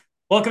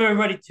Welcome,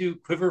 everybody, to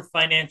Quiver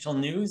Financial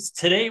News.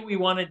 Today, we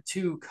wanted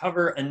to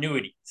cover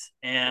annuities.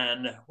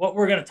 And what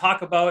we're going to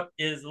talk about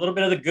is a little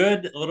bit of the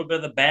good, a little bit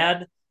of the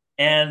bad,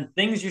 and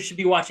things you should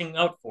be watching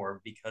out for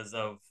because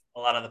of a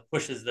lot of the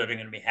pushes that are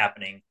going to be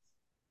happening.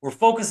 We're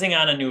focusing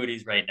on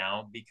annuities right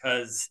now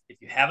because if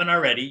you haven't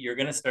already, you're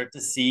going to start to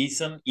see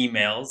some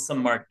emails,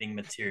 some marketing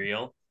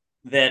material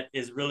that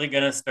is really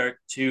going to start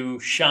to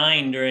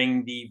shine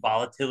during the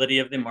volatility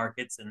of the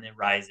markets and the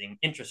rising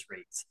interest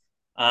rates.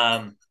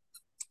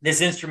 This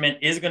instrument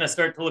is going to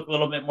start to look a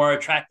little bit more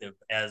attractive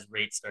as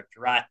rates start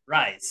to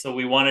rise. So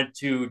we wanted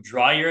to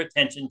draw your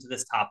attention to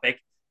this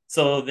topic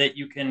so that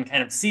you can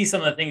kind of see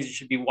some of the things you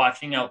should be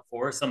watching out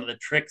for, some of the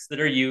tricks that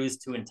are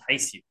used to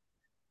entice you.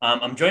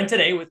 I'm joined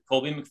today with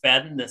Colby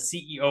McFadden, the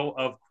CEO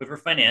of Quiver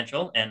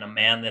Financial, and a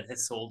man that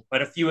has sold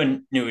quite a few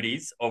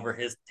annuities over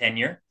his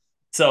tenure.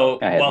 So,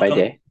 I had my welcome,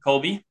 day.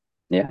 Colby.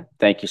 Yeah.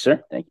 Thank you,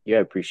 sir. Thank you.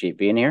 I appreciate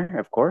being here,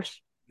 of course.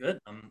 Good.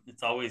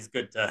 It's always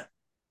good to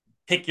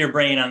pick your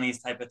brain on these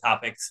type of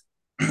topics.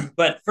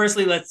 But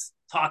firstly, let's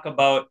talk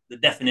about the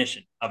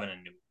definition of an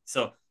annuity.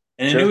 So,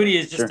 an Sure. annuity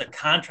is just Sure. a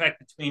contract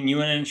between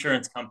you and an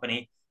insurance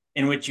company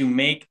in which you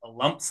make a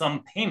lump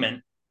sum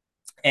payment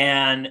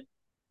and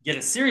get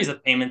a series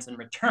of payments in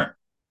return.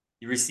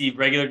 You receive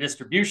regular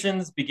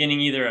distributions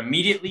beginning either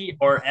immediately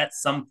or at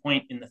some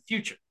point in the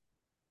future.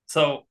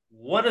 So,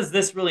 what does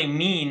this really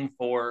mean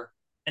for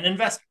an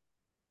investor?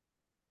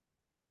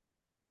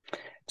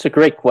 It's a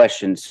great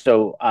question.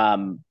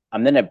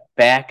 I'm going to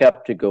back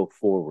up to go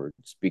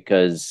forwards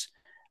because,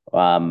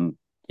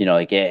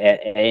 like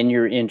in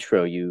your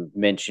intro, you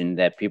mentioned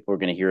that people are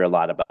going to hear a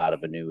lot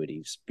about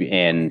annuities.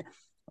 And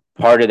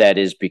part of that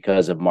is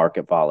because of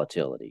market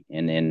volatility.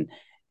 In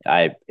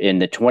the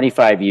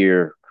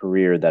 25-year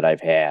career that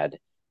I've had,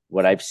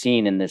 what I've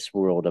seen in this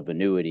world of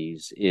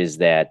annuities is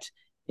that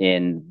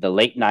in the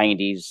late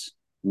 90s,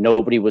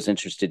 nobody was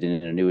interested in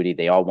an annuity.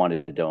 They all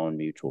wanted to own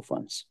mutual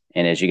funds.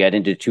 And as you got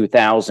into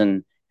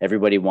 2000,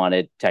 everybody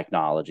wanted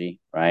technology,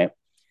 right?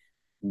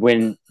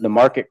 When the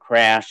market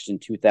crashed in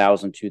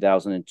 2000,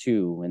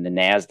 2002, and the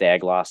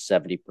NASDAQ lost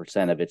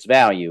 70% of its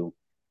value,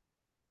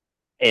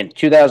 in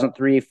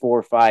 2003,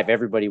 4, 5,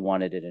 everybody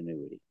wanted an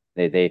annuity.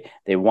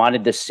 They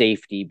wanted the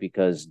safety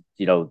because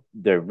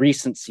the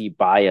recency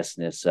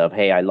biasness of,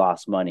 hey, I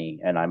lost money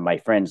and my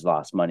friends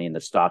lost money in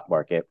the stock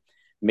market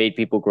made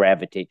people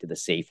gravitate to the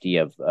safety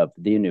of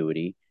the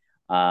annuity.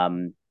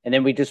 And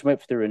then we just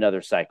went through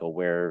another cycle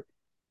where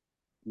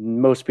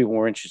most people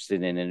were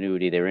interested in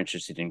annuity. They were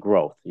interested in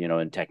growth,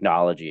 in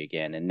technology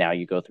again. And now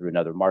you go through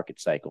another market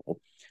cycle.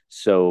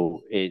 So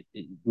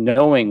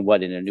knowing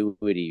what an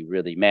annuity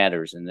really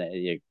matters,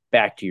 and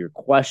back to your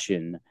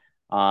question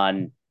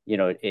on,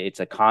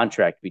 it's a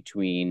contract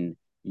between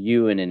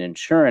you and an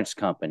insurance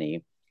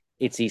company.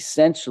 It's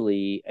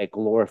essentially a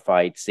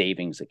glorified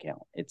savings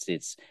account.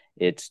 It's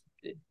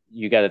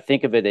you got to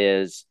think of it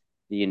as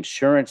the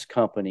insurance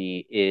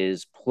company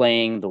is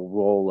playing the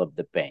role of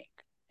the bank.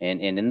 And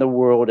in the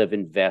world of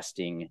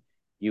investing,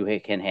 you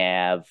can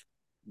have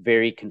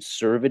very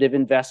conservative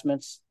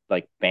investments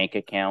like bank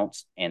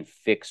accounts and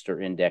fixed or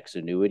index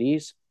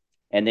annuities.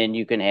 And then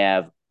you can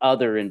have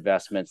other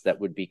investments that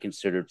would be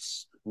considered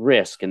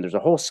risk. And there's a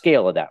whole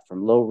scale of that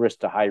from low risk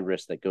to high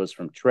risk that goes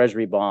from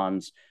treasury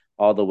bonds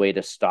all the way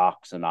to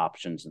stocks and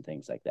options and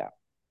things like that.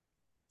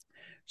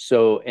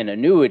 So an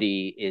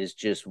annuity is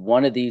just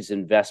one of these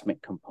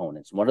investment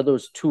components, one of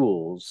those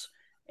tools,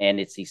 and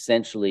it's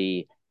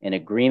essentially an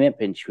agreement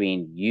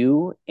between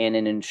you and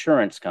an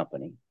insurance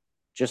company.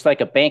 Just like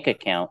a bank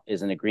account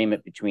is an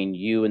agreement between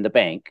you and the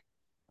bank,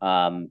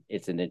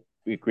 it's an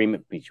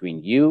agreement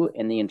between you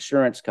and the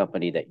insurance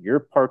company that you're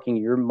parking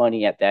your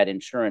money at that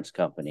insurance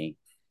company,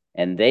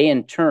 and they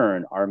in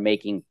turn are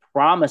making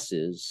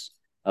promises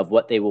of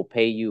what they will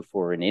pay you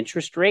for an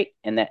interest rate.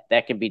 And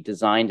that can be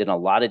designed in a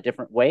lot of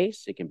different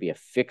ways. It can be a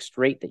fixed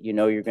rate that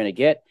you're going to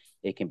get.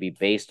 It can be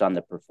based on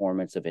the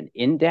performance of an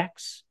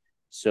index.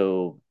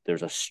 So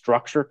there's a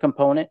structure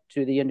component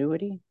to the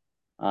annuity.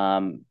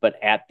 But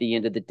at the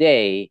end of the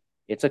day,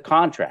 it's a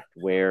contract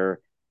where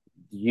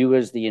you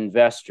as the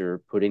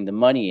investor putting the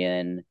money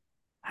in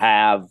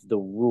have the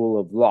rule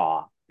of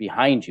law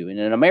behind you. And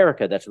in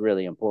America, that's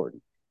really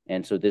important.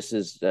 And so this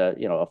is,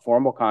 a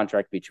formal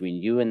contract between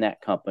you and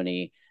that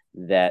company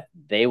that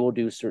they will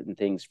do certain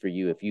things for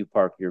you if you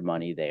park your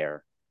money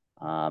there.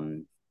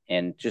 And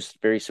just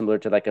very similar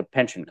to like a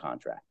pension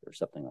contract or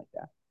something like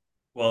that.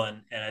 Well,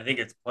 and I think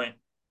it's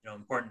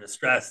important to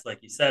stress, like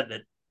you said,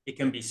 that it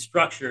can be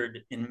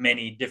structured in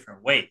many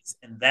different ways,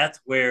 and that's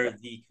where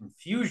the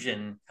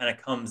confusion kind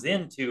of comes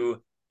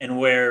into, and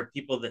where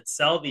people that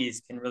sell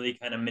these can really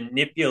kind of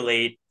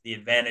manipulate the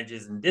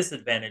advantages and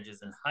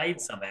disadvantages and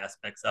hide some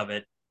aspects of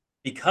it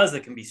because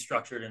it can be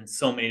structured in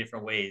so many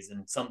different ways,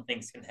 and some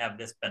things can have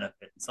this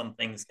benefit and some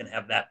things can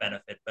have that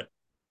benefit, but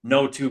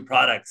no two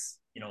products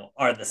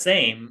are the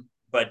same,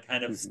 but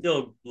kind of Mm-hmm.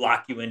 still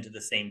lock you into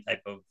the same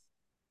type of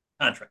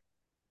contract.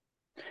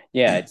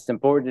 Yeah, it's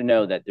important to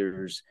know that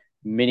there's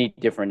many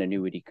different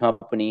annuity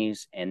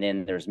companies, and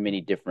then there's many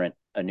different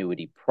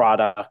annuity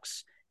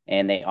products.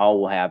 and they all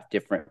will have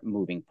different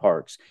moving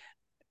parts.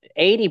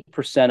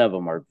 80% of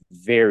them are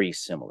very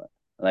similar.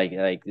 Like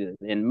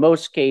in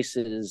most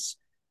cases,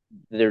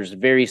 there's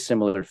very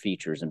similar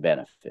features and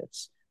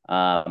benefits.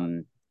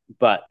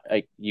 But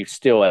you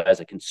still, as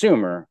a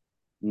consumer,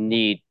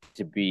 need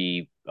to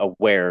be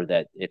aware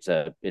that it's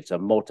a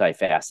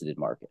multifaceted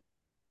market.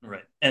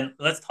 Right. And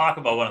let's talk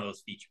about one of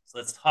those features.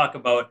 Let's talk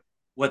about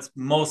what's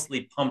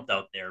mostly pumped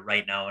out there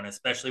right now. And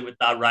especially with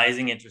the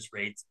rising interest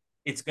rates,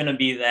 it's going to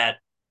be that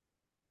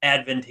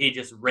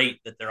advantageous rate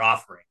that they're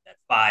offering, that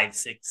 5,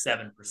 6,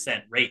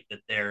 7% rate that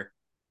they're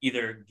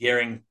either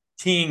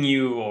guaranteeing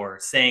you or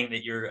saying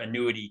that your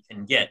annuity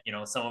can get.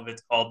 Some of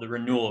it's called the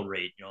renewal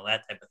rate,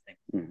 that type of thing.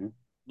 Mm-hmm.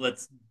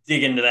 Let's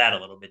dig into that a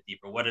little bit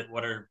deeper. What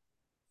are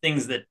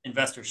things that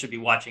investors should be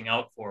watching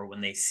out for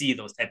when they see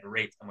those type of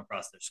rates come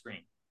across their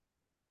screen?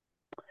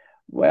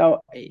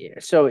 Well,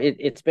 so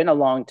it's been a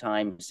long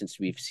time since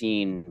we've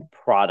seen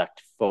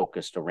product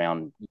focused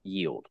around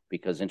yield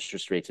because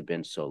interest rates have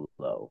been so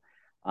low.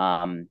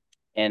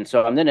 And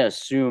so I'm going to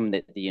assume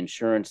that the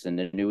insurance and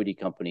annuity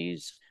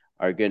companies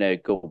are going to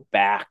go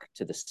back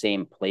to the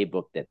same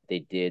playbook that they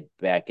did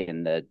back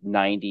in the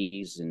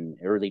 90s and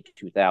early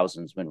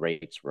 2000s when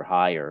rates were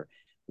higher,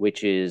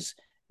 which is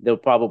they'll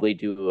probably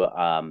do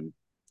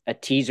a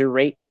teaser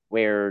rate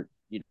where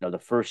the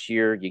first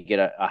year you get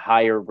a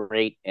higher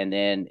rate and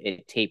then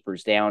it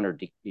tapers down or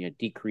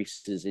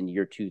decreases in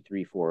year 2,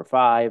 3, 4, or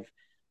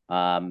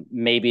 5.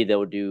 Maybe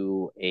they'll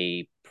do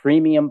a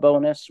premium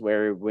bonus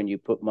where when you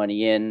put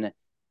money in,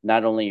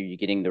 not only are you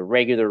getting the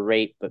regular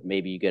rate, but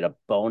maybe you get a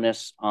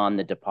bonus on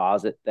the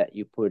deposit that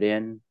you put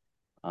in.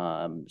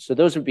 So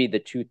those would be the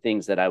two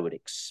things that I would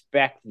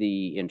expect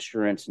the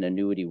insurance and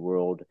annuity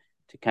world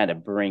to kind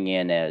of bring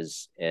in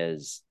as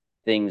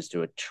things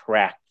to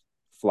attract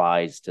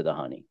flies to the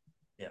honey.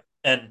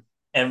 Yeah,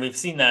 and we've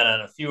seen that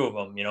on a few of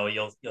them.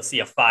 You'll see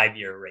a 5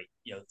 year rate,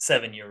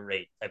 7 year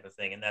rate type of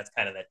thing, and that's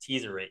kind of that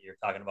teaser rate you're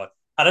talking about.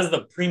 How does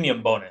the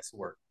premium bonus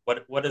work?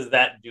 What does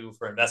that do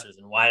for investors,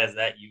 and why is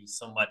that used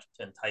so much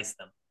to entice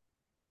them?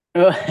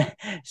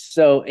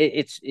 So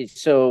it's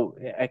so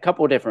a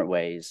couple of different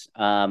ways.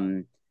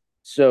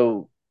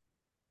 So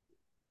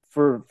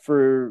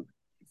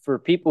for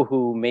people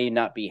who may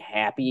not be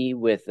happy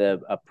with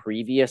a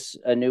previous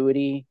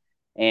annuity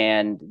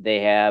and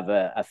they have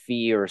a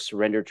fee or a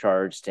surrender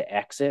charge to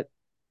exit,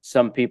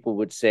 some people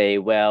would say,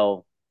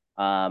 well,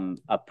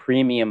 a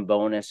premium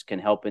bonus can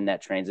help in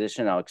that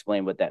transition. I'll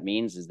explain what that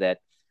means. Is that,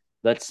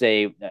 let's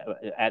say,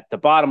 at the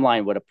bottom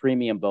line, what a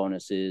premium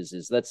bonus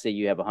is let's say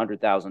you have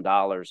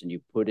 $100,000 and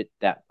you put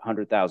that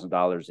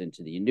 $100,000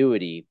 into the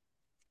annuity.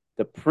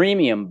 The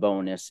premium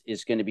bonus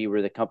is going to be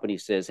where the company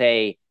says,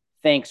 hey,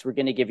 thanks, we're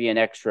going to give you an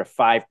extra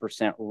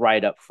 5%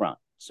 right up front.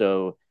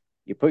 So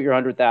you put your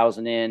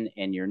 100,000 in,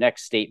 and your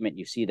next statement,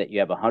 you see that you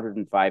have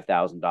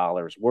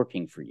 $105,000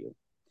 working for you.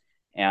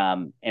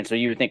 And so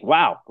you think,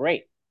 wow,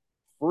 great,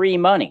 free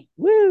money.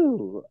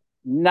 Woo.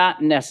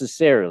 Not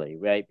necessarily,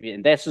 right?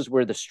 And this is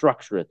where the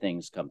structure of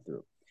things come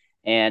through.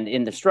 And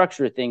in the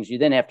structure of things, you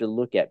then have to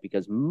look at,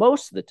 because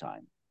most of the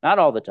time, not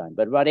all the time,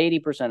 but about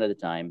 80% of the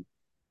time,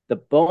 the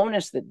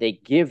bonus that they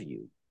give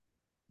you,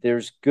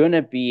 there's going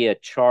to be a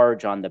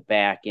charge on the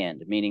back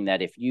end, meaning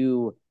that if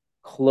you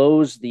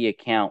close the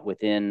account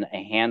within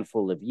a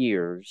handful of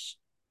years,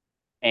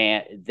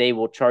 and they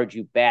will charge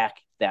you back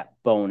that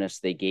bonus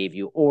they gave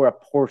you or a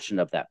portion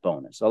of that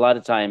bonus. A lot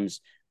of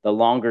times, the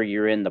longer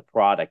you're in the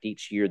product,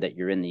 each year that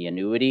you're in the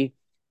annuity,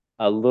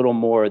 a little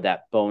more of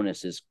that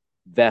bonus is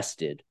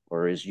vested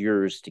or is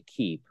yours to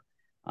keep.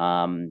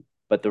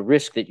 But the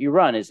risk that you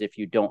run is if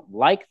you don't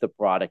like the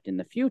product in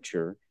the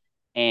future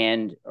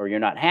or you're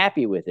not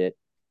happy with it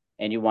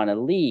and you want to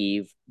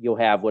leave, you'll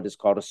have what is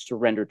called a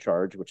surrender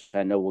charge, which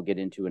I know we'll get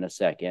into in a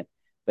second.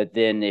 But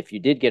then if you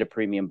did get a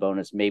premium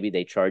bonus, maybe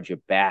they charge you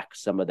back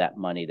some of that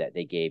money that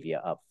they gave you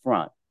up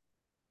front.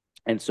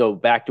 And so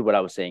back to what I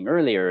was saying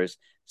earlier is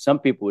some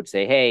people would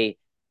say, hey,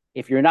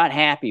 if you're not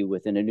happy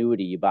with an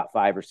annuity you bought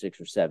 5 or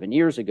 6 or 7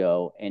 years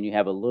ago and you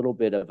have a little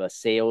bit of a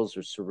sales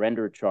or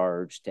surrender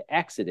charge to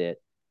exit it,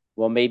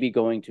 well, maybe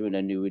going to an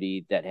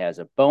annuity that has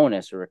a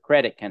bonus or a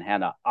credit can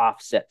kind of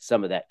offset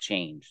some of that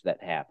change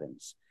that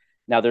happens.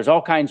 Now, there's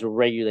all kinds of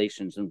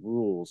regulations and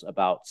rules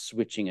about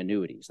switching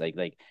annuities.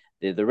 Like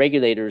the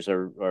regulators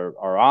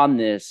are on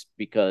this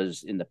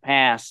because in the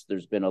past,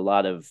 there's been a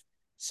lot of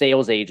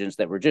sales agents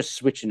that were just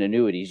switching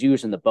annuities,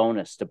 using the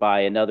bonus to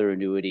buy another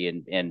annuity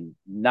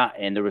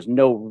and there was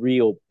no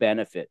real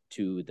benefit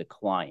to the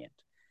client.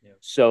 Yeah.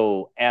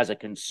 So as a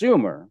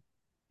consumer,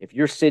 if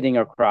you're sitting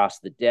across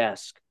the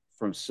desk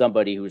from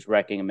somebody who's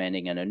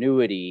recommending an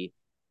annuity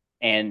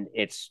and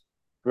it's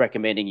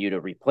recommending you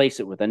to replace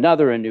it with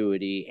another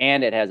annuity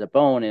and it has a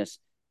bonus,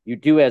 you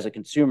do as a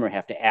consumer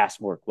have to ask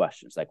more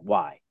questions like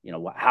why,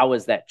 how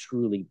is that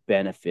truly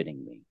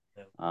benefiting me?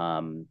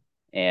 Yeah.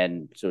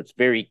 And so it's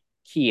very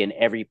key in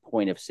every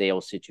point of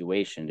sale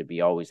situation to be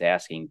always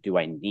asking, do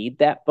I need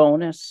that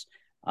bonus?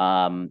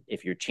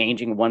 If you're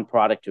changing one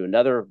product to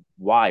another,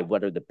 why?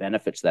 What are the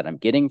benefits that I'm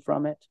getting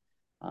from it?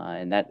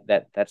 And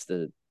that's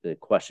the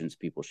questions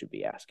people should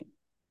be asking.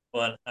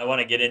 Well, I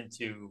want to get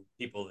into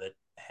people that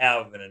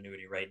have an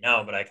annuity right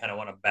now, but I kind of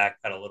want to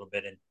backpedal a little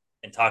bit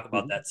and talk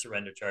about Mm-hmm. that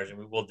surrender charge. And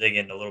we will dig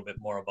into a little bit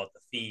more about the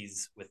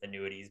fees with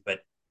annuities. But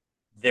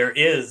there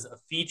is a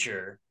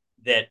feature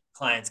that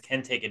clients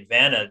can take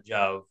advantage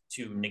of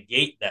to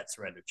negate that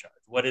surrender charge.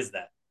 What is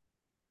that?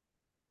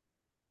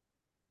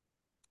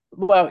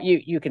 Well,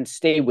 you can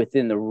stay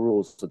within the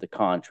rules of the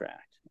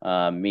contract,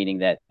 meaning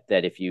that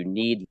if you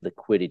need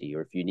liquidity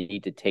or if you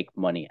need to take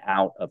money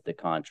out of the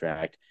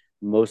contract,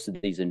 most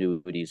of these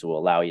annuities will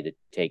allow you to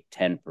take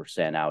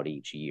 10% out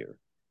each year.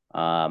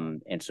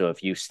 And so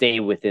if you stay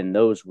within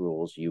those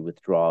rules, you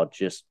withdraw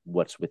just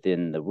what's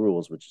within the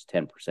rules, which is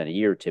 10% a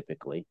year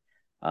typically.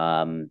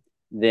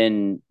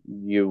 Then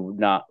you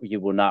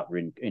will not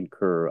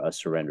incur a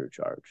surrender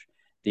charge.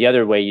 The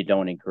other way you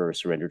don't incur a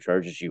surrender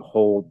charge is you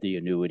hold the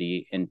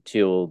annuity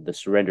until the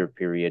surrender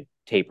period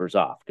tapers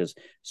off, because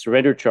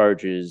surrender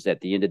charges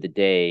at the end of the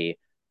day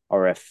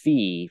are a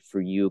fee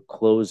for you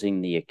closing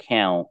the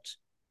account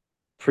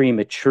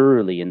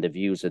prematurely in the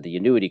views of the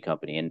annuity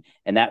company,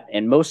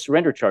 and most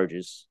surrender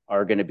charges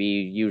are going to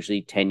be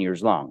usually 10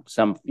 years long,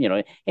 some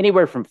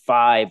anywhere from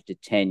 5 to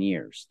 10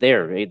 years.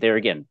 There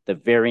again, the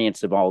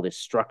variance of all this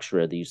structure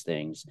of these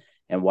things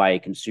and why a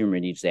consumer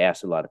needs to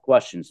ask a lot of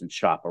questions and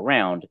shop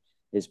around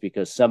is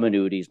because some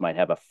annuities might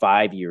have a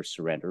 5-year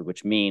surrender,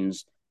 which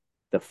means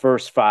the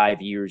first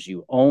 5 years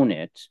you own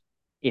it,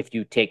 if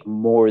you take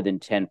more than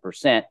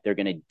 10%, they're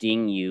going to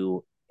ding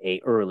you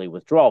a early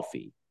withdrawal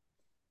fee.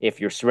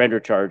 If your surrender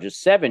charge is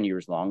 7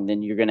 years long,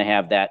 then you're going to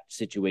have that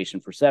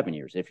situation for 7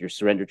 years. If your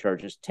surrender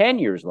charge is 10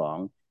 years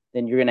long,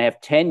 then you're going to have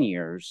 10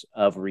 years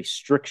of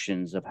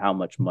restrictions of how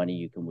much money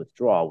you can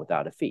withdraw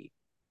without a fee.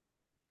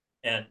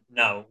 And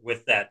now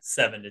with that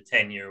 7 to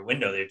 10 year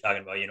window that you're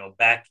talking about,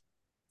 back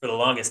for the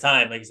longest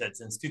time, like you said,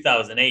 since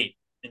 2008,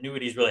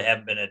 annuities really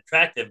haven't been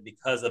attractive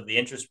because of the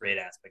interest rate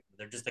aspect.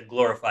 They're just a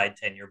glorified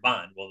 10-year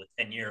bond. Well,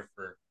 the 10-year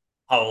for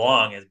how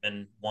long has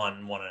been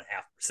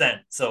 1.5%.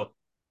 So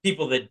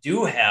people that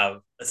do have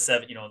a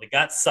seven, they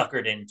got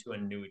suckered into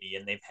annuity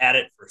and they've had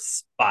it for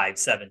 5,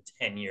 7,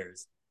 10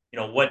 years.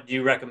 What do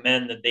you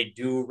recommend that they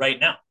do right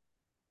now?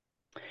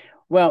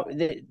 Well,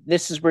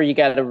 this is where you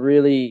got to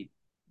really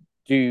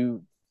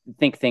do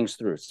think things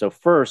through. So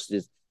first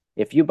is,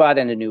 if you bought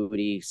an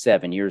annuity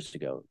 7 years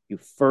ago, you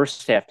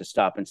first have to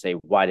stop and say,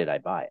 why did I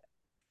buy it?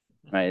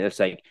 Right? It's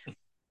like,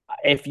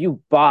 if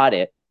you bought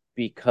it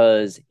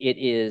because it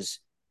is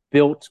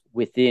built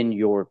within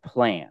your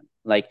plan,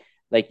 like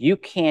you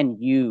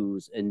can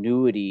use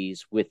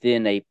annuities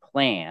within a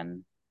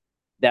plan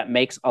that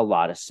makes a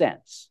lot of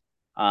sense.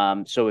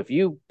 So if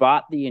you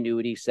bought the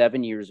annuity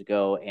 7 years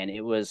ago and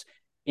it was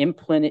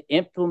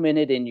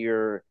implemented in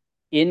your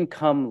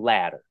income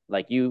ladder,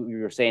 like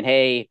you're saying,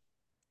 hey,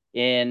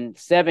 in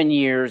 7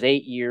 years,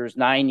 8 years,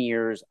 9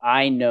 years,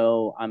 I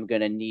know I'm going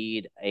to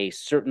need a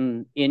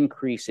certain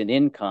increase in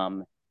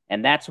income.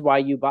 And that's why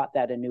you bought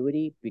that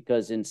annuity,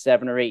 because in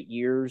 7 or 8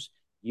 years,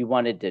 you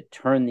wanted to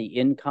turn the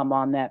income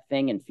on that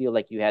thing and feel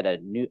like you had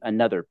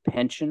another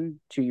pension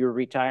to your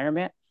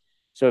retirement.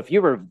 So if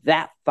you were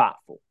that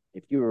thoughtful,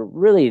 if you were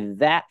really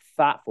that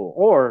thoughtful,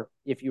 or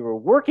if you were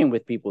working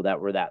with people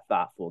that were that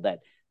thoughtful,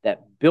 that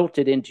built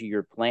it into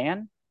your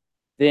plan,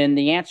 then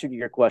the answer to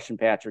your question,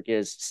 Patrick,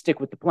 is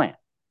stick with the plan,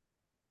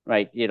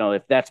 right?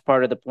 If that's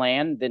part of the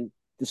plan, then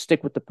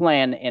stick with the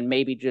plan and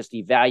maybe just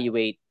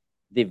evaluate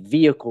the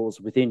vehicles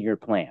within your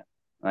plan.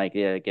 Like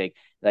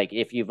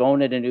if you've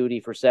owned an annuity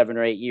for 7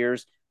 or 8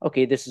 years,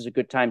 okay, this is a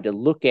good time to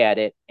look at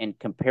it and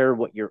compare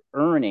what you're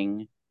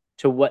earning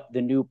to what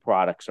the new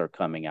products are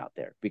coming out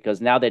there. Because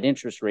now that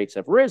interest rates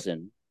have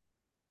risen,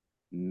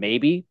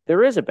 maybe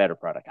there is a better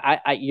product.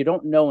 You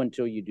don't know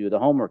until you do the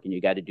homework, and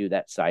you got to do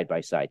that side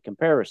by side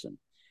comparison.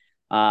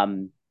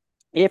 Um,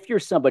 if you're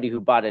somebody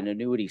who bought an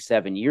annuity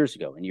 7 years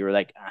ago and you were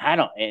like, I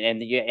don't,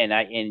 and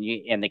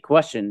the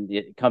question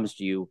that comes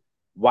to you,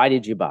 why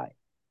did you buy it?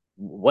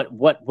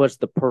 What was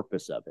the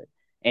purpose of it?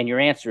 And your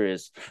answer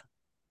is,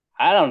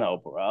 I don't know,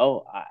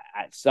 bro.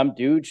 Some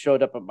dude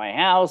showed up at my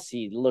house.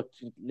 He looked,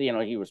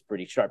 he was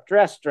pretty sharp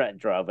dressed,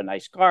 drove a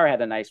nice car,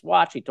 had a nice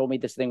watch. He told me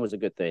this thing was a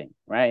good thing,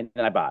 right?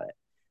 And I bought it.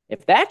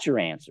 If that's your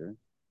answer,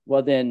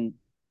 well, then,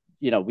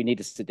 we need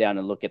to sit down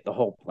and look at the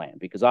whole plan,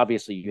 because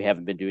obviously you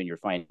haven't been doing your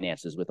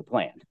finances with a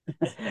plan.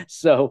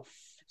 so,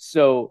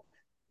 so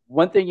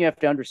one thing you have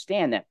to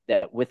understand,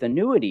 that with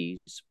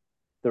annuities,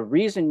 the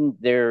reason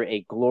they're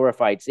a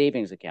glorified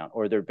savings account,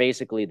 or they're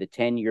basically the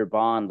 10-year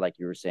bond, like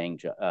you were saying,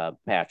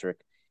 Patrick,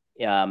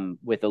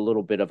 with a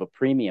little bit of a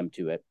premium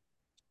to it,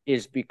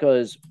 is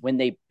because when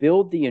they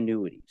build the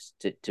annuities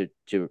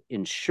to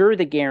ensure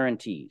the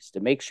guarantees,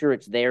 to make sure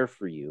it's there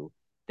for you,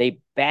 they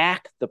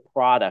back the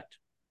product,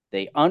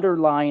 they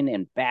underline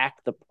and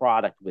back the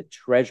product with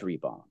treasury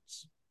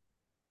bonds.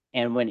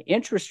 And when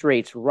interest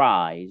rates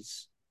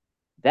rise,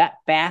 that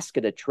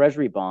basket of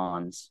treasury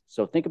bonds,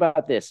 so think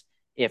about this,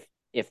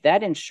 if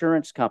that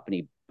insurance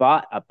company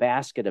bought a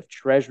basket of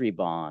treasury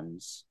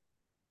bonds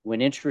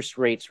when interest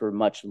rates were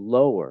much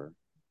lower,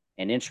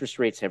 and interest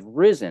rates have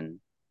risen,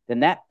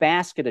 then that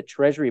basket of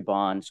treasury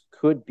bonds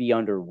could be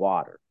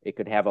underwater. It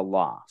could have a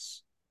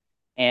loss.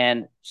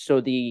 And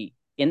so the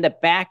in the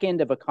back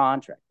end of a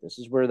contract, this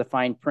is where the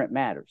fine print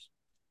matters.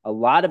 A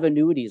lot of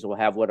annuities will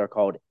have what are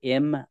called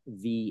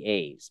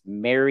MVAs,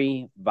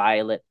 Mary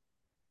Violet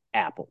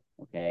Apple.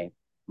 Okay.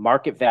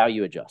 Market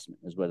value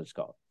adjustment is what it's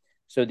called.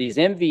 So these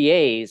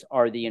MVAs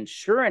are the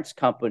insurance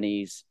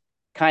companies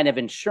kind of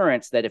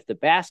insurance that if the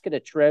basket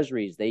of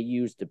treasuries they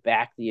use to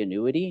back the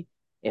annuity,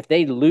 if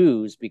they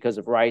lose because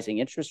of rising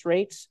interest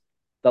rates,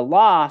 the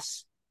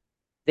loss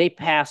they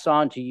pass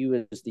on to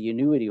you as the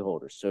annuity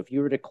holder. So if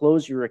you were to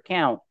close your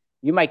account,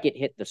 you might get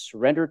hit the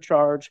surrender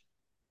charge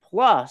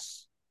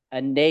plus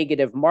a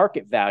negative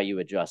market value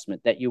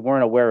adjustment that you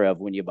weren't aware of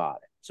when you bought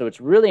it. So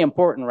it's really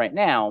important right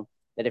now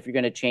that if you're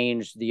going to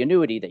change the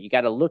annuity, that you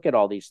got to look at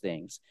all these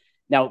things.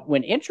 Now,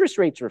 when interest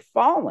rates are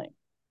falling,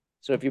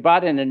 so if you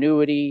bought an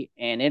annuity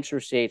and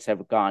interest rates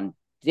have gone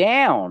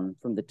down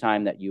from the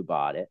time that you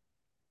bought it,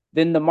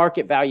 then the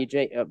market value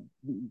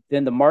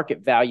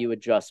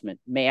adjustment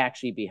may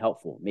actually be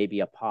helpful,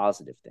 maybe a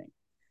positive thing.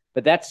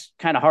 But that's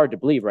kind of hard to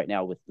believe right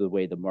now with the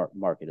way the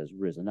market has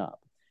risen up.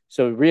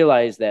 So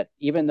realize that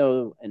even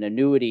though an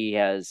annuity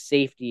has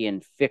safety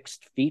and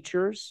fixed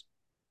features,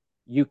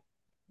 you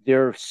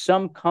there are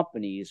some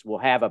companies will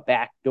have a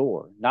back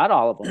door. Not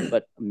all of them,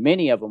 but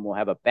many of them will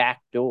have a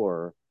back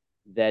door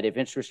that if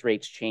interest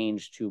rates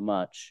change too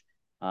much,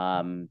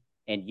 and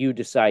you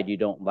decide you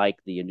don't like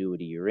the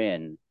annuity you're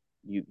in,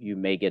 you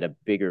may get a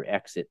bigger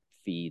exit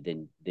fee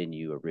than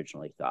you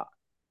originally thought.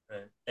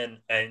 Right.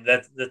 And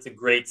that's a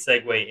great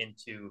segue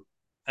into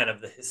kind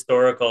of the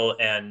historical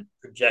and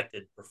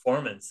projected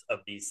performance of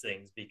these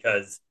things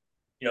because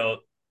you know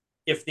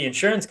if the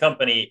insurance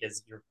company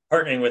is you're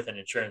partnering with an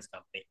insurance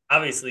company,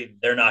 obviously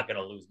they're not going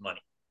to lose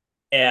money.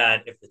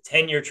 And if the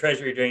 10-year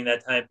treasury during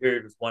that time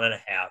period was 1.5,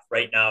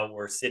 right now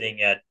we're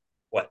sitting at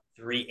what,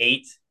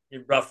 3.8,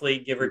 roughly,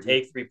 give or Mm-hmm.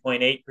 take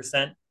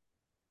 3.8%.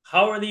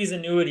 How are these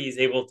annuities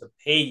able to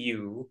pay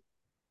you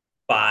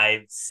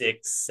 5,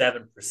 6,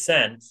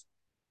 7%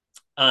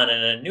 on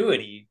an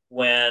annuity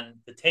when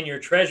the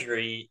 10-year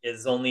treasury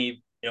is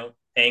only,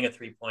 paying a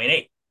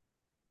 3.8?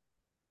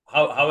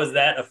 How is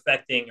that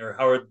affecting, or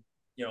how are,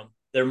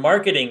 they're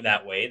marketing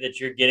that way that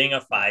you're getting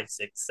a 5,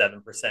 6,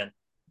 7%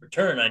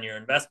 return on your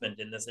investment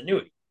in this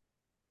annuity?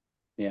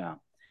 Yeah,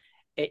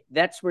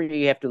 that's where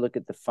you have to look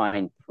at the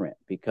fine print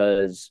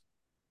because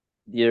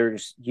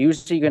there's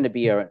usually going to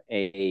be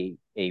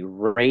a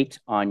rate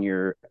on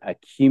your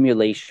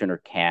accumulation or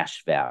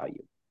cash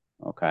value.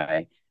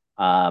 Okay.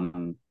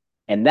 Um,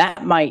 and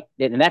that's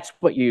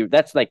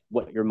like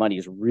what your money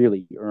is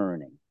really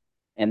earning.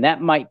 And that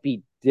might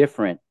be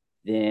different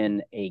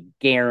than a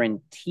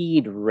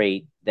guaranteed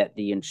rate that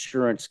the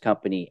insurance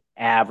company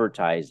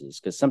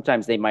advertises, because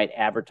sometimes they might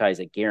advertise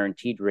a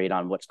guaranteed rate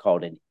on what's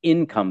called an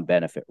income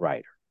benefit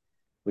rider,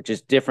 which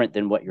is different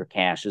than what your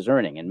cash is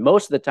earning. And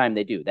most of the time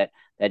they do that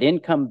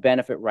income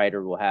benefit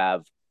rider will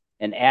have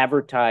an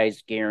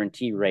advertised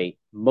guarantee rate,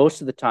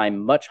 most of the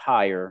time much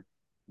higher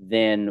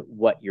than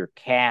what your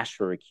cash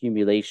or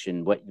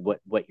accumulation,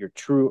 what your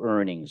true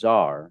earnings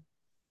are.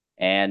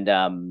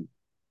 And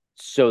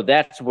so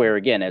that's where,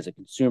 again, as a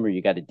consumer,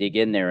 you got to dig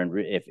in there. And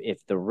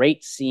if the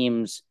rate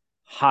seems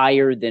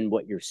higher than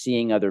what you're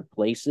seeing other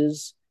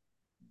places,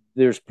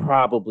 there's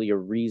probably a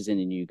reason,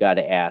 and you got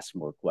to ask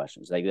more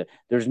questions. Like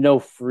there's no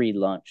free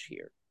lunch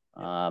here.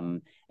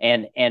 And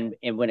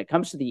when it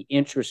comes to the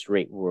interest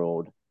rate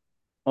world,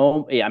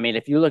 I mean,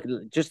 if you look,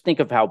 just think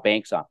of how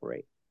banks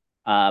operate.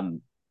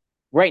 Um,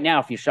 right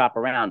now, if you shop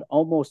around,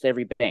 almost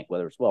every bank,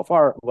 whether it's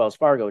Wells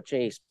Fargo,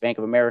 Chase, Bank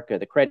of America,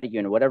 the credit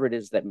union, whatever it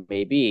is that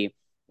may be,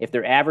 if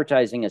they're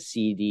advertising a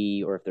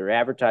CD or if they're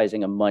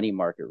advertising a money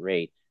market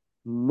rate,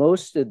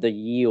 most of the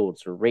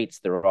yields or rates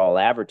they're all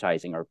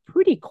advertising are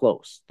pretty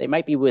close. They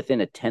might be within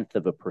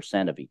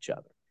 0.1% of each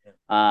other.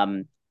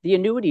 Um, the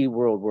annuity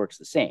world works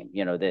the same.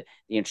 The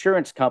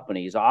insurance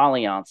companies,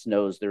 Allianz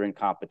knows they're in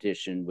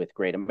competition with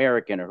Great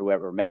American or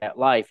whoever,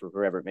 MetLife or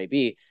whoever it may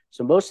be.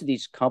 So most of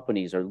these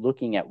companies are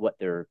looking at what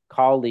their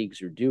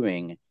colleagues are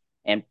doing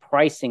and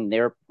pricing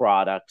their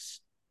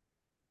products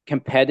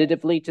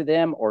competitively to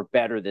them or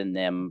better than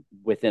them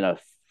within a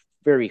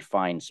very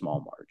fine small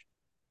margin.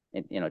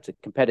 And it's a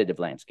competitive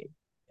landscape.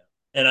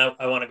 And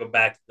I want to go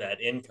back to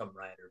that income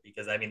rider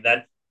because I mean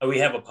that we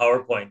have a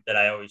PowerPoint that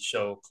I always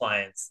show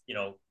clients.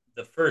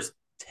 The first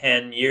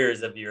 10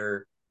 years of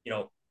your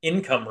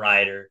income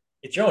rider,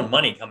 it's your own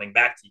money coming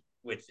back to you,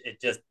 which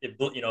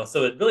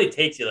so it really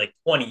takes you like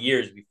 20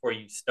 years before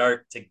you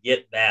start to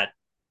get that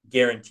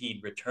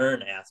guaranteed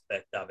return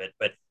aspect of it.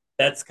 But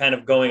that's kind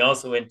of going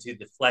also into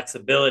the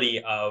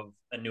flexibility of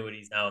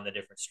annuities now in the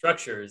different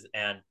structures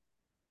and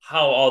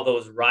how all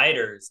those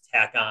riders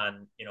tack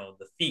on,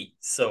 the fees.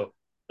 So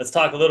let's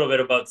talk a little bit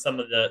about some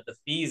of the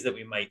fees that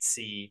we might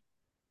see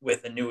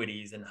with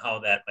annuities and how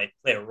that might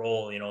play a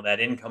role, that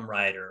income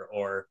rider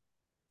or,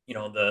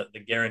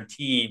 the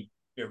guaranteed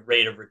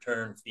rate of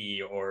return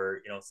fee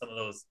or, some of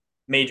those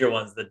major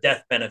ones, the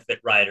death benefit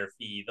rider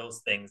fee, those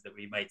things that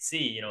we might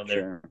see,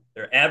 Sure.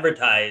 they're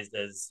advertised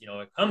as,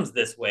 it comes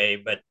this way,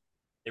 but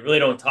they really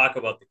don't talk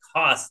about the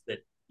cost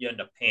that you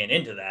end up paying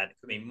into that. It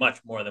could be much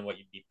more than what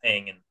you'd be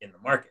paying in the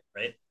market,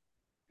 right?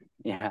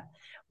 Yeah.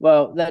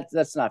 Well,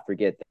 let's not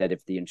forget that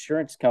if the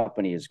insurance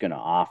company is going to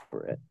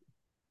offer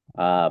it,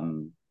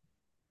 um,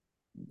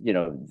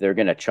 they're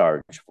going to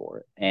charge for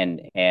it,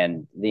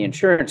 and the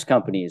insurance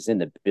company is in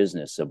the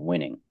business of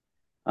winning.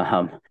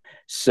 Um, House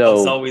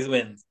so always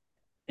wins.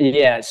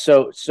 yeah,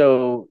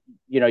 so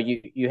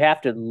you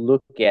have to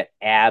look at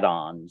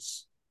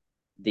add-ons,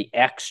 the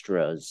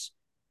extras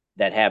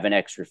that have an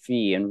extra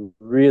fee, and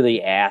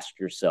really ask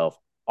yourself,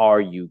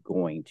 are you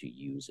going to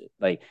use it?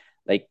 Like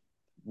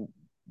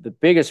the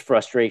biggest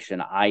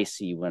frustration I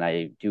see when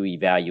I do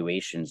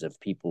evaluations of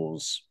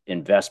people's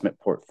investment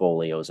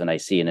portfolios and I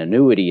see an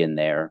annuity in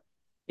there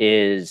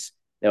is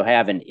they'll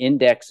have an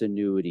index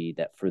annuity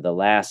that for the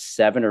last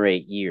 7 or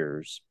 8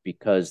 years,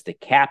 because the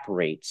cap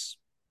rates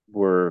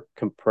were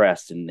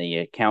compressed and the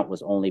account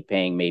was only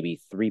paying maybe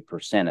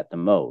 3% at the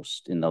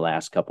most in the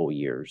last couple of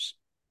years.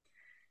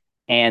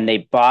 And they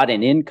bought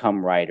an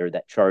income rider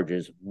that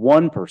charges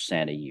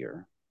 1% a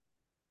year.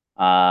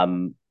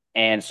 Um,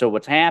 and so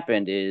what's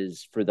happened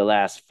is for the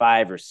last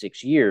 5 or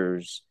 6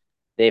 years,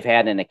 they've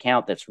had an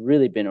account that's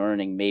really been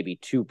earning maybe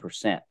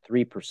 2%,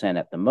 3%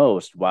 at the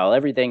most, while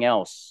everything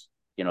else,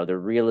 their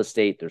real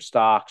estate, their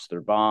stocks, their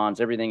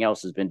bonds, everything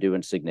else has been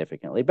doing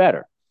significantly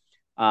better.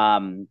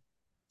 Um,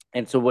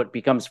 and so what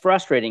becomes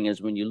frustrating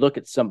is when you look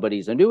at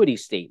somebody's annuity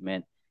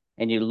statement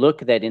and you look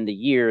that in the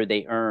year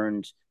they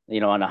earned,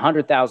 on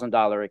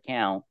 $100,000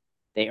 account,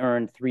 they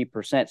earned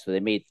 3%. So they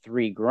made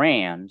 3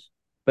 grand,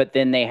 but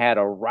then they had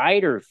a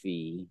rider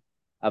fee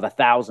of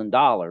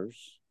 $1,000.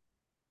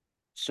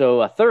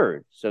 So a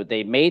third. So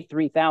they made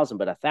 3,000,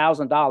 but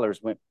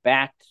 $1,000 went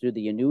back to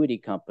the annuity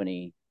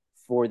company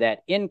for that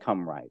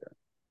income rider.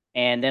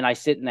 And then I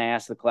sit and I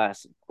ask the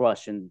class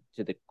question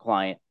to the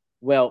client,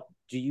 well,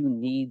 do you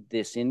need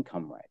this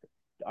income rider?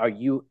 Are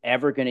you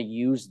ever going to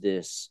use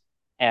this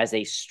as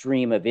a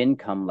stream of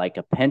income like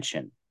a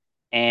pension?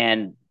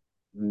 And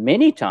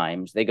many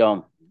times they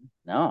go,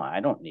 no, I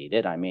don't need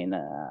it. I mean,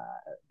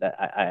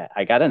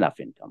 I got enough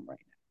income right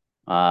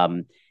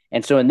now.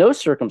 And so in those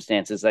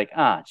circumstances, like,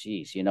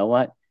 geez, you know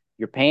what?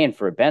 You're paying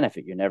for a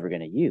benefit you're never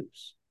going to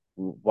use.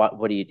 What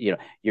do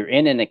you're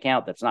in an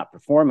account that's not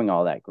performing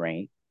all that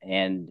great.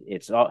 And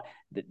it's all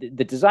the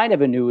design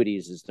of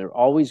annuities is they're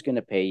always going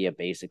to pay you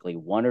basically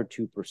 1 or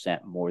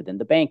 2% more than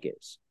the bank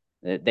is.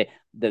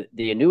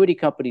 The annuity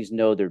companies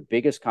know their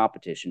biggest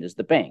competition is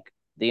the bank.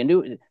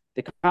 The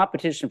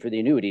competition for the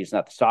annuity is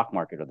not the stock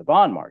market or the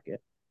bond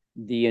market.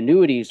 The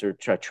annuities are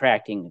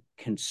attracting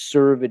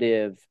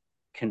conservative,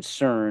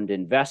 concerned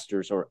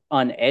investors or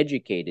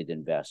uneducated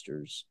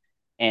investors.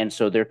 And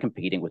so they're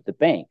competing with the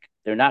bank.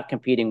 They're not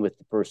competing with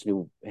the person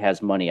who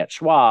has money at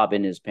Schwab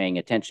and is paying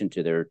attention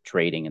to their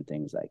trading and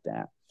things like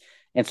that.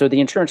 And so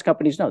the insurance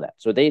companies know that.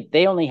 So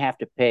they only have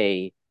to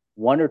pay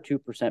 1 or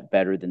 2%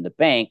 better than the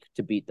bank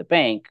to beat the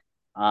bank.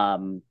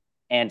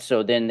 And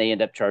so then they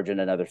end up charging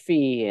another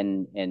fee,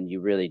 and you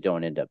really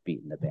don't end up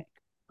beating the bank.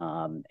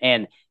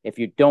 And if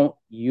you don't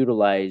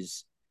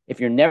utilize, if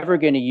you're never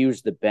going to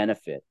use the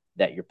benefit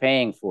that you're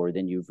paying for,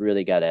 then you've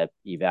really got to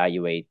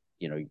evaluate,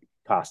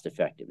 cost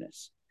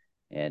effectiveness.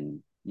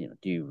 And,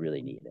 do you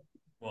really need it?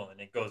 Well, and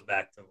it goes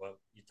back to what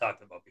you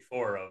talked about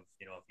before of,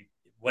 if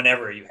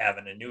whenever you have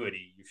an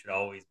annuity, you should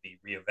always be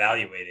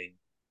reevaluating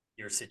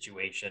your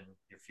situation,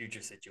 your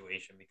future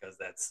situation, because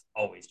that's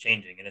always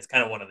changing. And it's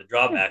kind of one of the Yeah.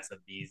 drawbacks of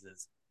these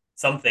is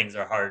some things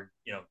are hard,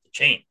 to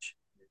change.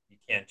 You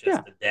can't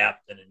just Yeah.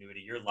 adapt an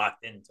annuity. You're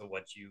locked into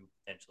what you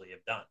potentially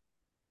have done.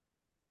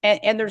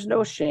 And there's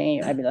no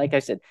shame. I mean, like I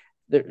said,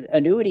 the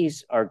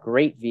annuities are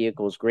great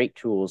vehicles, great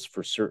tools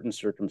for certain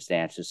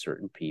circumstances,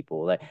 certain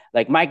people.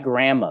 Like my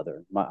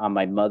grandmother on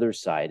my mother's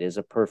side is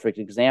a perfect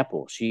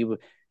example.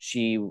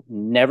 She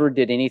never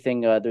did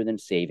anything other than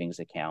savings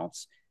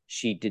accounts.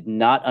 She did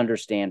not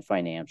understand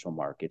financial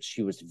markets.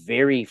 She was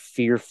very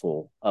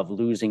fearful of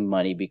losing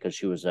money because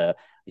she was a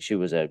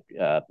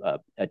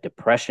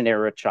Depression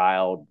era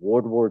child,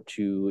 World War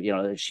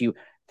II. She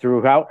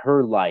throughout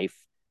her life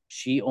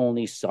she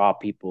only saw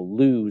people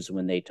lose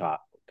when they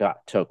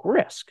took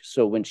risk.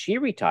 So when she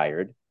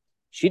retired,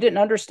 she didn't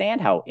understand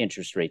how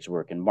interest rates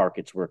work and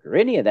markets work or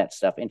any of that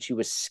stuff, and she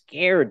was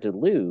scared to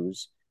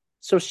lose.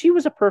 So she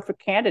was a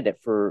perfect candidate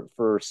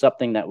for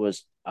something that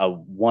was a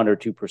 1 or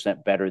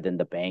 2% better than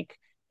the bank,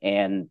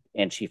 and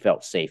she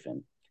felt safe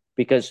in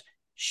because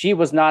she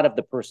was not of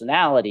the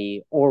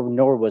personality, or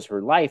nor was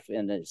her life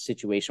in a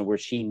situation where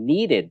she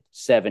needed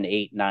 7,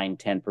 8, 9,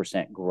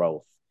 10%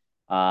 growth.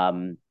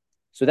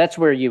 So that's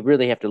where you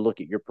really have to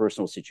look at your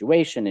personal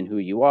situation and who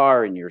you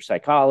are and your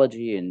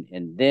psychology,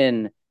 and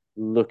then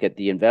look at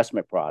the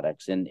investment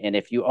products. And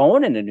if you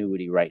own an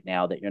annuity right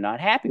now that you're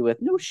not happy with,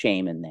 no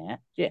shame in that.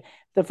 Yeah.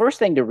 The first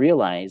thing to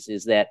realize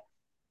is that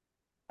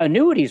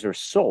annuities are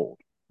sold.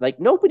 Like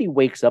nobody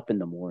wakes up in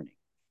the morning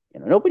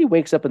Nobody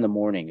wakes up in the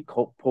morning and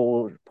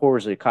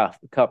pours a cup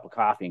of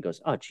coffee and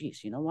goes, "Oh,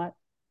 geez, you know what?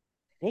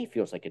 Today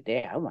feels like a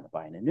day I want to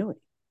buy an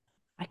annuity.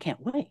 I can't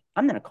wait.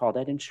 I'm going to call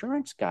that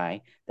insurance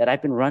guy that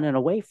I've been running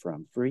away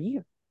from for a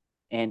year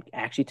and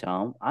actually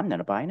tell him I'm going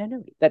to buy an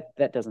annuity."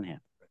 That doesn't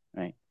happen,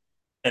 right?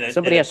 and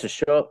Somebody has it's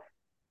to show up.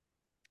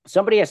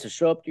 Somebody has to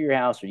show up to your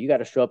house, or you got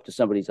to show up to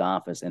somebody's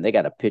office, and they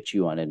got to pitch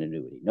you on an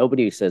annuity.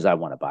 Nobody says I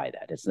want to buy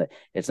that.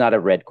 It's not a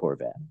red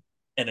Corvette.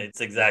 and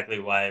it's exactly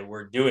why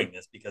we're doing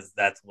this, because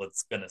that's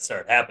what's going to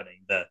start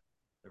happening. The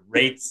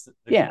rates,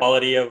 the Yeah,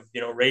 quality of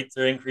rates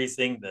are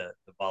increasing, the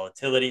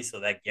volatility, so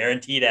that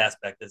guaranteed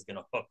aspect is going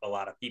to hook a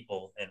lot of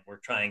people, and we're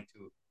trying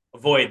to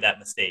avoid that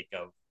mistake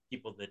of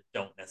people that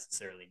don't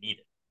necessarily need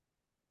it.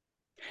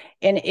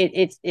 and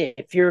it's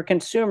if you're a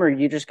consumer,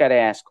 you just got to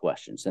ask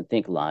questions and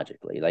think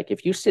logically. Like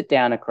if you sit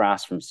down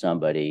across from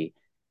somebody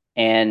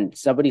and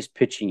somebody's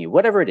pitching you,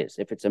 whatever it is,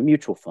 if it's a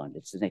mutual fund,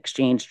 it's an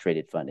exchange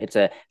traded fund, it's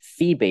a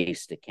fee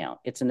based account,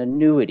 it's an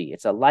annuity,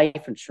 it's a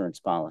life insurance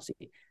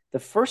policy. The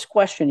first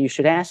question you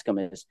should ask them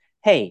is,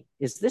 "Hey,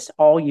 is this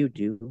all you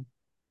do?"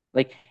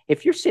 Like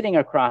if you're sitting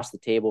across the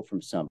table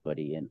from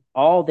somebody and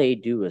all they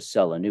do is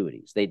sell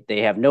annuities,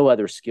 they have no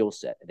other skill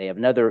set, they have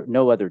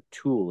no other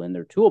tool in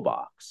their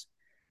toolbox,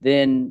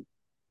 then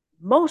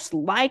most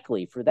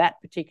likely for that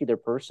particular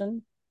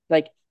person,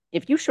 like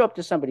if you show up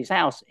to somebody's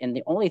house and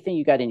the only thing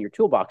you got in your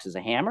toolbox is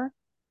a hammer,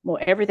 well,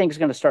 everything's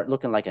going to start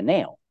looking like a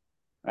nail,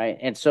 right?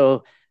 And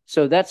so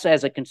that's,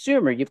 as a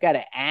consumer, you've got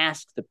to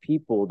ask the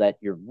people that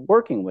you're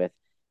working with,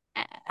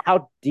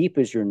 how deep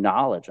is your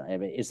knowledge? I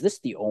mean, is this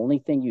the only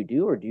thing you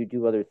do, or do you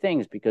do other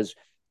things? Because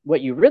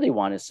what you really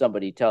want is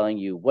somebody telling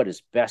you what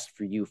is best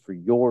for you for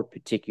your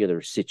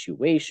particular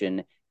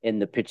situation in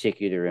the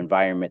particular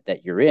environment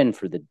that you're in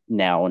for the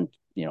now and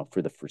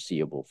for the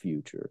foreseeable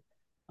future.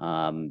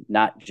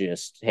 Not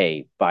just,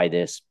 hey, buy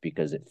this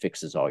because it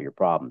fixes all your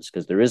problems,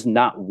 because there is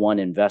not one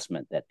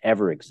investment that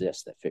ever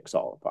exists that fix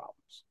all the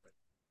problems.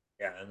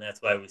 Yeah, and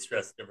that's why we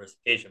stress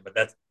diversification. But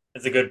that's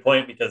a good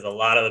point, because a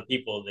lot of the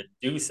people that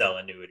do sell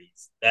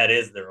annuities, that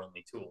is their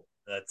only tool.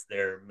 That's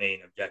their main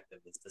objective,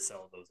 is to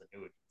sell those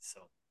annuities.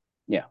 So,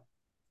 Yeah,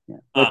 yeah.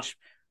 uh,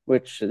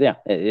 Which yeah,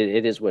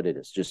 it is what it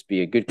is. Just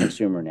be a good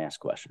consumer and ask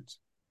questions.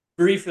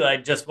 briefly, I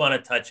just want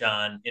to touch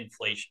on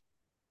inflation,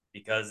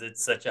 because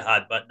it's such a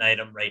hot button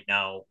item right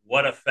now.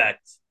 What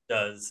effect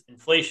does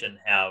inflation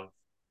have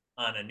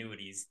on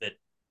annuities that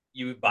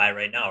you buy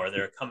right now, or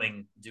they're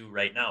coming due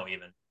right now,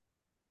 even?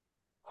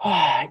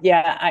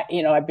 Yeah,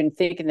 I've been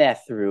thinking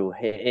that through.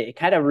 It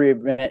kind of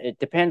it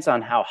depends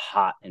on how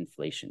hot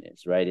inflation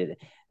is, right?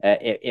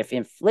 If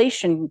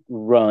inflation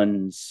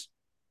runs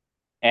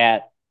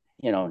at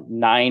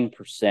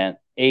 9%,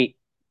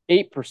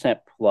 8%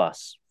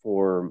 plus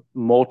for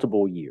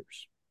multiple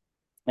years,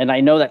 and I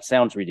know that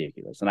sounds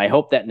ridiculous, and I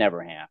hope that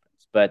never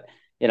happens, but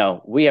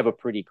we have a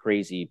pretty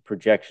crazy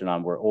projection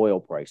on where oil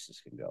prices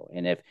can go.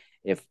 And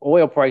if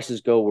oil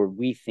prices go where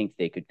we think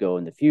they could go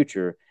in the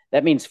future,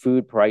 that means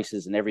food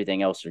prices and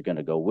everything else are going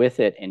to go with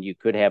it, and you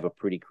could have a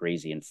pretty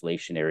crazy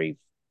inflationary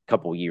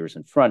couple years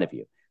in front of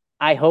you.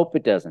 I hope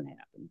it doesn't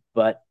happen,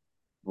 but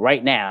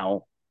right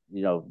now,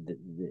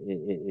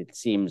 it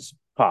seems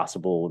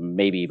possible,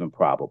 maybe even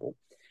probable.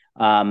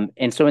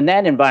 And so in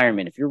that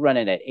environment, if you're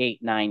running at 8,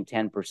 9,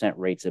 10%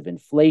 rates of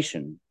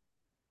inflation,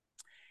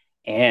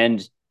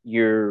 and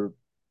your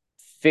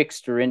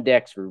fixed or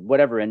index or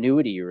whatever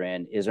annuity you're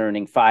in is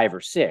earning 5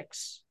 or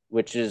 6,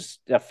 which is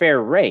a fair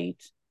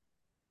rate,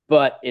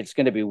 but it's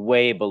going to be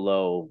way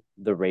below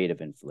the rate of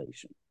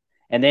inflation.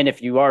 And then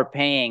if you are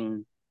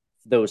paying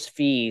those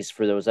fees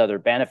for those other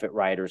benefit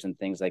riders and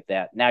things like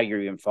that, now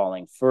you're even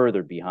falling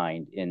further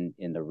behind in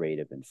the rate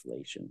of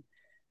inflation.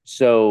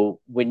 So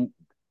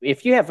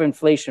if you have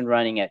inflation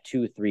running at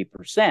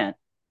 2-3%,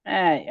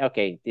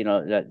 okay,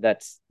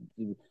 that's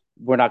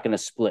we're not going to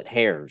split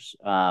hairs.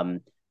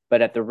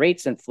 But at the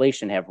rates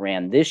inflation have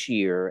ran this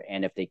year,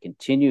 and if they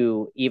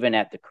continue even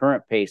at the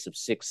current pace of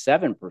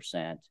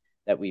 6-7%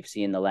 that we've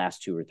seen the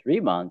last 2 or 3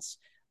 months,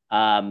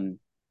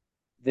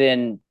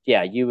 then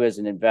yeah, you as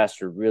an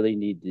investor really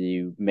need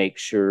to make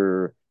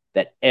sure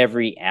that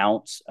every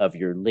ounce of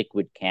your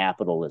liquid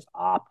capital is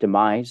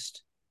optimized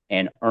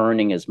and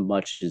earning as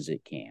much as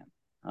it can.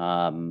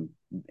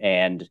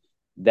 And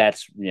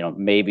that's,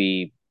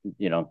 maybe,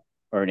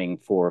 earning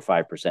 4 or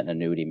 5%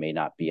 annuity may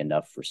not be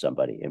enough for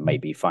somebody. It might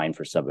be fine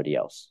for somebody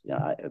else.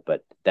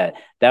 But that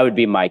would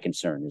be my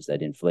concern, is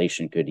that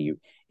inflation could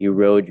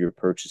erode your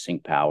purchasing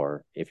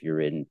power if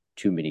you're in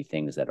too many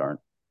things that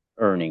aren't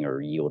earning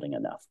or yielding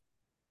enough.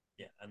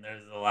 Yeah, and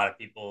there's a lot of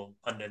people,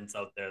 pundits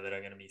out there, that are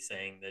going to be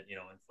saying that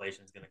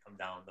inflation is going to come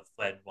down. The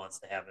Fed wants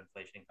to have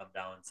inflation come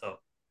down. So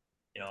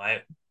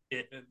I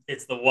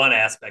it's the one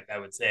aspect I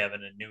would say of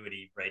an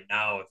annuity right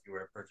now, if you were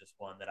to purchase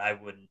one, that I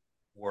wouldn't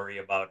worry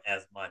about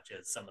as much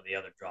as some of the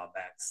other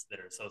drawbacks that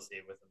are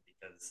associated with them,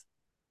 because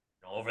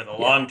over the Yeah.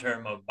 long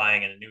term of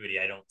buying an annuity,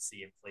 I don't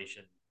see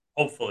inflation.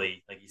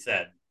 Hopefully, like you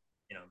said,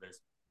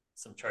 there's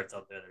some charts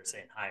out there that are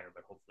saying higher,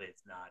 but hopefully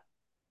it's not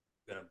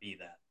going to be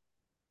that.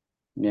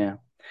 Yeah.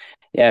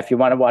 Yeah. If you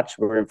want to watch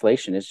where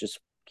inflation is, just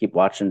keep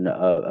watching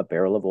a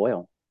barrel of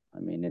oil. I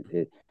mean,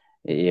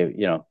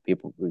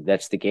 people,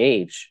 that's the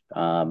gauge.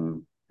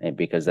 And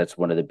because that's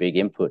one of the big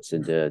inputs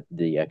into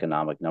the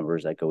economic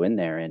numbers that go in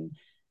there. And,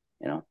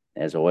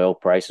 as oil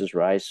prices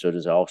rise, so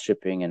does all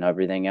shipping and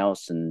everything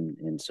else.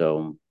 And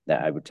so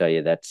that I would tell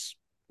you that's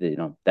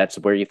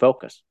where you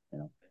focus.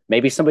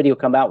 Maybe somebody will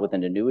come out with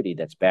an annuity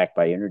that's backed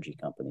by energy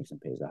companies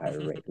and pays a higher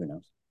rate. Who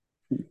knows?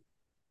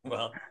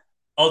 Well,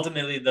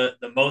 ultimately, the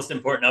most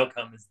important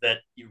outcome is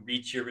that you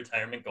reach your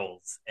retirement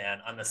goals. And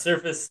on the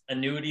surface,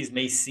 annuities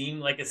may seem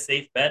like a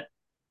safe bet,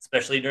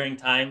 especially during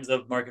times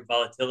of market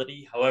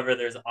volatility. However,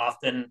 there's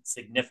often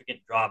significant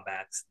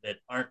drawbacks that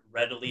aren't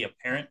readily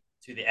apparent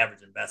to the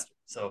average investor.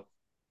 So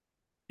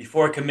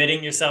before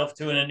committing yourself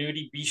to an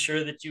annuity, be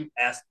sure that you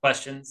ask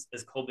questions,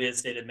 as Colby has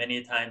stated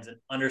many times, and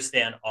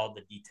understand all the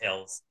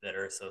details that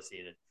are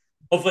associated.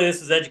 Hopefully,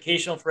 this was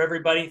educational for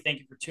everybody. Thank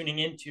you for tuning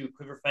in to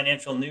Quiver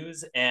Financial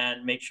News,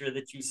 and make sure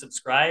that you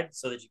subscribe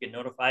so that you get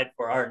notified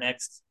for our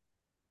next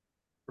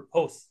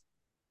posts.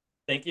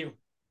 Thank you.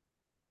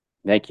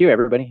 Thank you,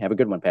 everybody. Have a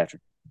good one,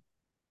 Patrick.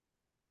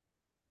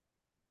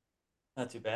 Not too bad.